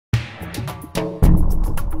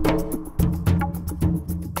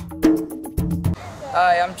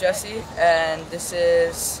Hi, I'm Jesse, and this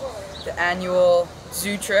is the annual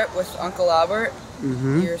zoo trip with Uncle Albert.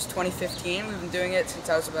 Year's 2015. We've been doing it since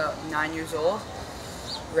I was about 9 years old.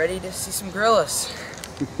 Ready to see some gorillas.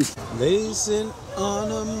 Lazing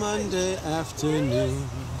on a Monday afternoon.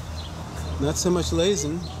 Not so much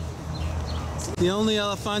lazing. The only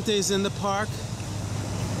elefantes in the park.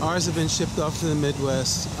 Ours have been shipped off to the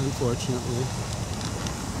Midwest, unfortunately.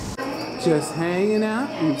 Just hanging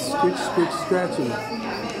out and scratching. I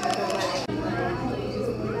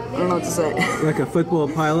don't know what to say. Like a football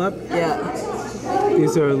pileup? Yeah.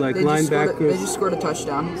 These are like linebackers. They just scored a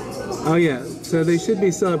touchdown. Oh yeah, so they should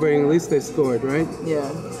be celebrating. At least they scored, right? Yeah.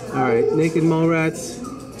 All right, naked mole rats,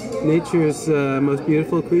 nature's most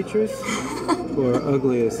beautiful creatures, or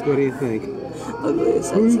ugliest? What do you think?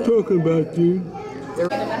 Ugliest. What are you talking about, dude?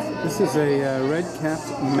 This is a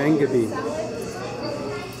red-capped mangabey.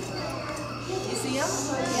 You see them?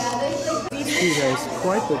 Yeah, He has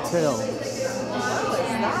quite the tail.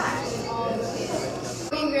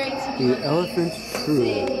 The elephant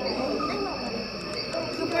shrew.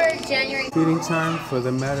 Feeding time for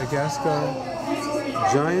the Madagascar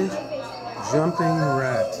giant jumping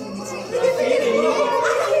rat.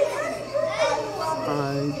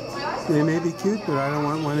 They may be cute, but I don't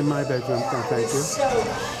want one in my bedroom. No, thank you. so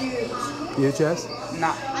cute. You, Jess?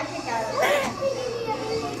 No.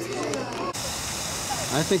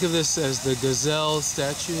 I think of this as the gazelle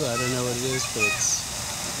statue. I don't know what it is, but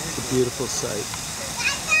it's a beautiful sight.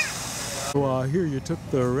 Well, I hear you took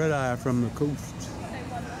the red eye from the coast.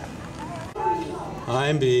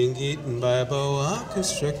 I'm being eaten by a boa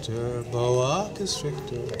constrictor, boa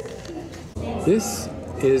constrictor. This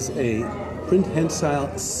is a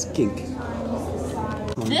prehensile skink.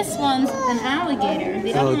 This one's an alligator.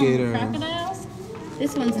 They don't Alligator. have crocodiles.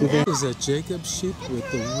 This one's an This is a Jacob sheep with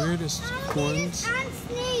the weirdest horns,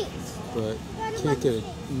 but can't get a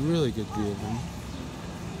really good view of him.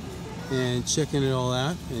 And checking it all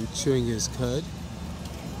out and chewing his cud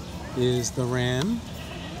is the ram.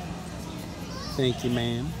 Thank you,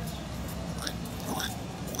 ma'am.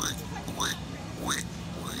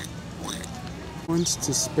 Horns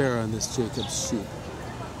to spare on this Jacob sheep.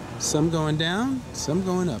 Some going down, some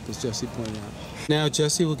going up, as Jesse pointed out. Now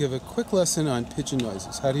Jesse will give a quick lesson on pigeon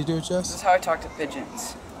noises. How do you do it, Jess? This is how I talk to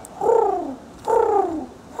pigeons.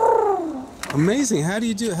 Amazing. How do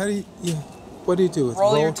you do it? What do you do with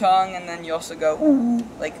Roll your tongue, and then you also go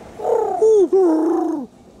like. You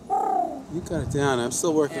got it down. I'm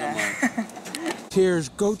still working on mine. Here's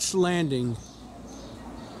Goat's Landing.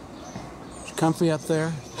 It's comfy up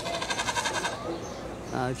there.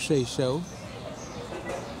 I'd say so.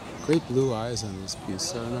 Great blue eyes on this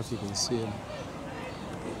piece. I don't know if you can see them.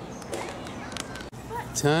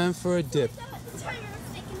 Time for a dip.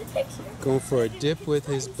 Going for a dip with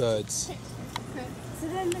his buds.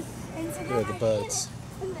 Here are the buds.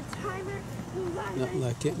 Nothing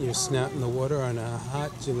like getting your snout in the water on a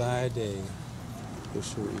hot July day.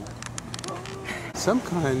 Fishery. Some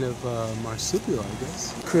kind of marsupial, I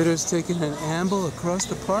guess. Critter's taking an amble across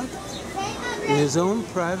the park in his own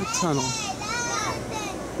private tunnel.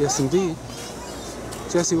 Yes, indeed.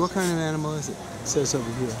 Jesse, what kind of animal is it? It says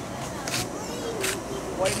over here.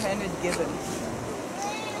 White-handed gibbon.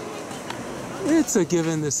 It's a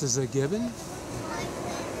gibbon. This is a gibbon.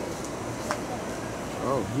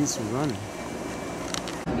 Oh, he's running.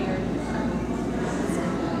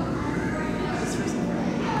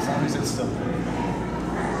 As long as it's still there.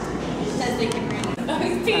 Because they can read it. Oh,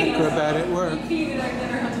 he's peeing. Acrobatic work.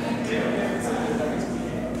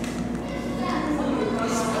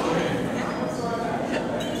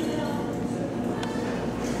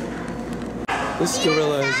 This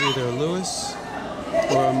gorilla is either Lewis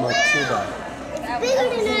or a Machuba. Bigger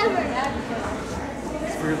than ever.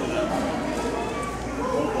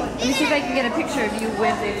 Let me see if I can get a picture of you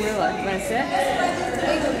with a gorilla. You want to sit?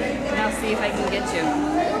 And I'll see if I can get you.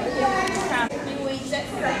 He's the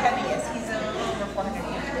heaviest. He's over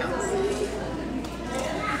 450 pounds.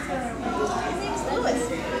 His name's Lewis.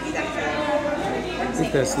 He's after. I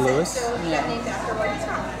think that's Lewis. He's named after where he's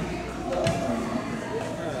from.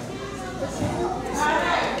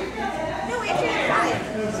 No, we actually have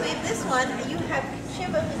 5. So we have this one. You have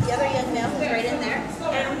Shiva, who's the other young male who's right in there,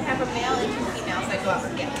 and we have a male and 2 females that go out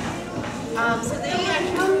and get them. So they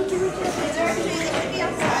should be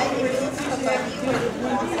outside. If you look up above you, where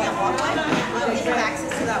they're walking that walkway, they have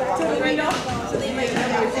access to that walkway right now. So they might be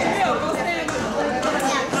out there.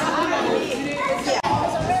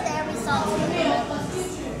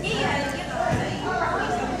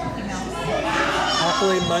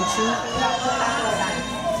 Happily munching.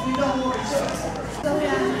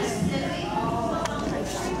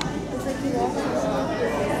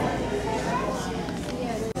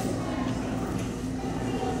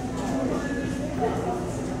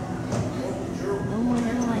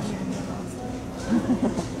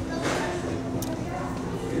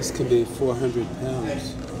 This could be 400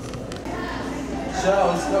 pounds.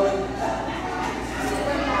 Shell's going.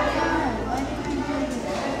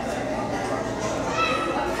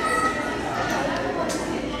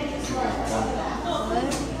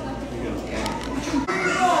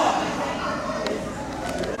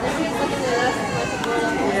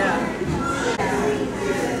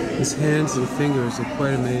 His hands and fingers are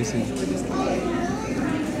quite amazing.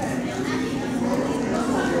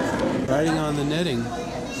 Riding on the netting.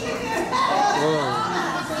 Whoa.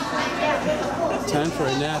 Time for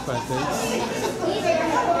a nap, I think.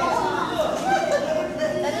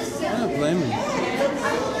 I don't blame him.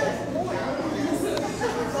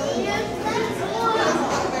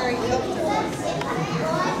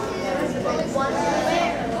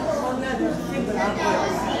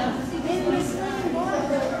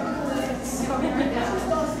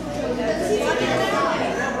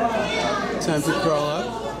 Time to crawl up.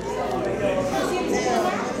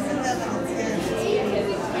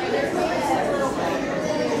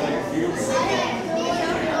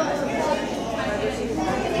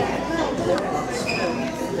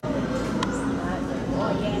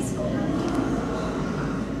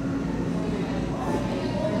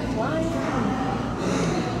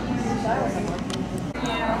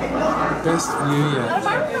 Best view yet. I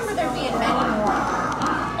remember there being many more.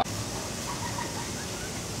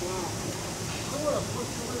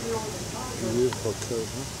 Beautiful coat,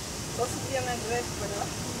 huh?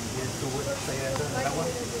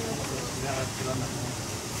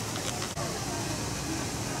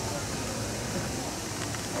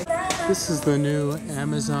 This is the new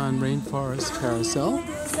Amazon rainforest carousel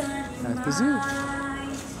at the zoo.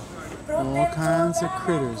 All kinds of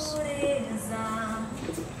critters.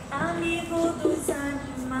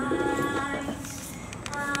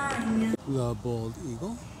 The bald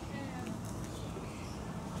eagle.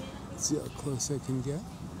 See how close I can get.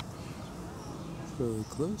 Fairly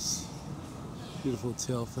close. Beautiful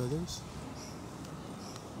tail feathers.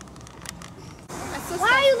 Why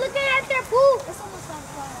are you looking at their poop? It's almost done.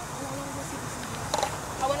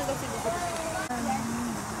 I want to go see the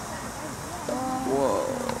Whoa.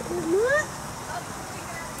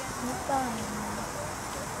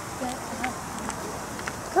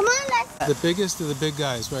 Come on, let's. The biggest of the big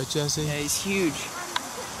guys, right, Jesse? Yeah, he's huge.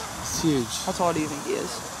 It's huge. How tall do you think he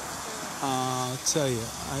is? I'll tell you,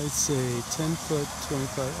 I'd say 10 foot,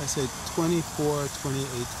 25, I'd say 24, 28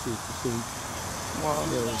 feet between Wow.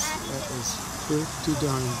 those. That is pretty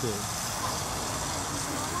darn big.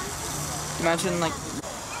 Imagine like,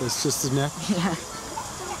 It's just the neck. yeah.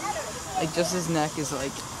 Like just his neck is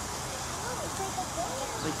like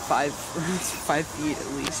 5 feet at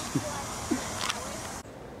least.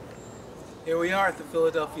 Here we are at the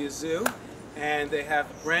Philadelphia Zoo, and they have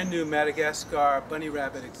a brand new Madagascar bunny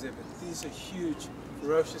rabbit exhibit. These are huge,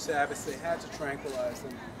 ferocious rabbits. They had to tranquilize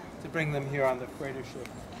them to bring them here on the freighter ship.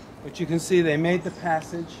 But you can see they made the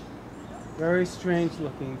passage. Very strange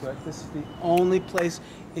looking, but this is the only place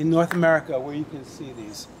in North America where you can see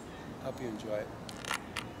these. Hope you enjoy it.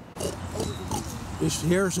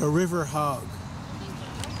 Here's a river hog.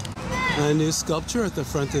 A new sculpture at the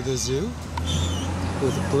front of the zoo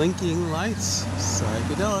with blinking lights.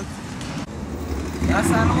 Psychedelic.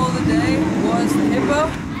 Last animal of the day was the hippo.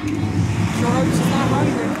 Sure hope she's not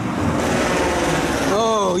hungry.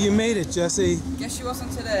 Oh, you made it, Jesse. Guess she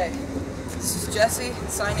wasn't today. This is Jesse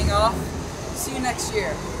signing off. See you next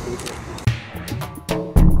year.